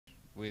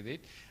with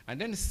it.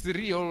 And then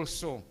 3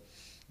 also,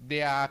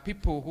 there are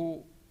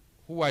people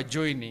who are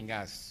joining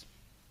us.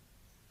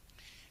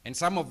 And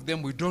some of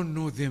them, we don't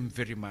know them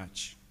very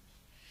much.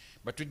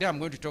 But today I'm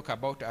going to talk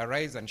about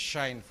arise and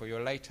shine, for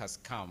your light has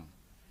come.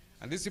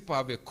 And these people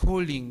have a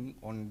calling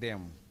on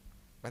them,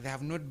 but they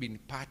have not been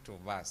part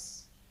of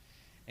us.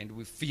 And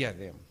we fear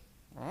them.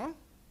 Huh?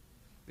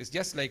 It's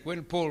just like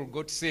when Paul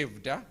got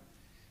saved.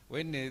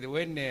 When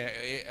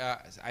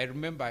I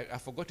remember,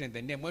 I've forgotten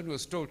the name, when he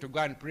was told to go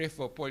and pray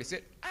for Paul, he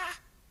said,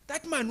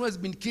 that man who has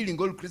been killing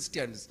all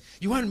Christians,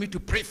 you want me to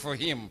pray for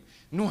him?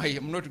 No, I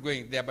am not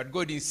going there. But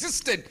God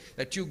insisted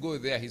that you go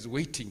there. He's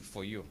waiting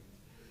for you.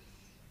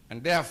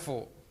 And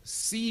therefore,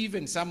 see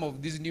even some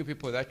of these new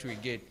people that we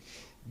get,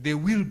 they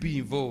will be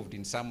involved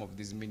in some of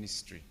this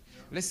ministry.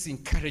 Let's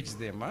encourage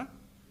them.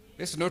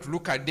 Let's not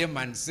look at them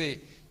and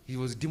say, he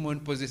was demon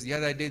possessed. The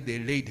other day they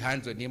laid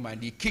hands on him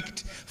and he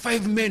kicked.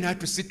 5 men had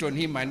to sit on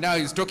him and now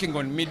he's talking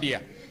on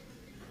media.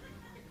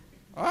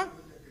 Huh?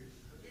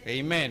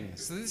 Amen.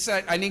 So this is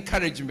an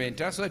encouragement,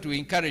 so that we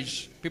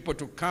encourage people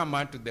to come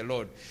unto the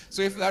Lord.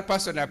 So if that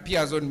person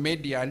appears on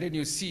media and then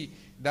you see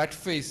that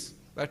face,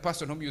 that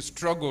person whom you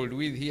struggled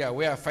with here,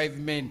 where 5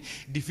 men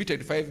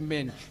defeated 5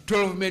 men,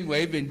 12 men were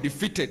even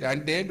defeated,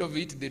 and at the end of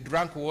it, they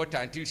drank water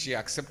until she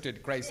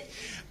accepted Christ.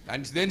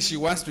 And then she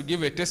wants to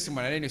give a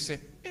testimony, and then you say,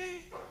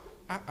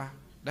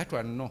 that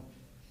one, no.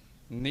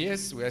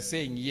 Yes, we are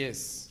saying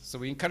yes. So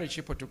we encourage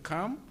people to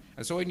come.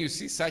 And so when you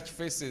see such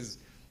faces,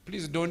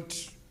 please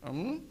don't,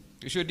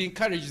 you should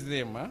encourage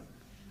them.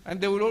 And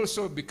they will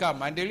also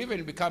become, and they'll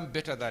even become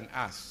better than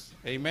us.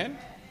 Amen?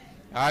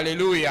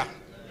 Hallelujah.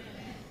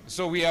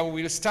 So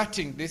we're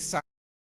starting this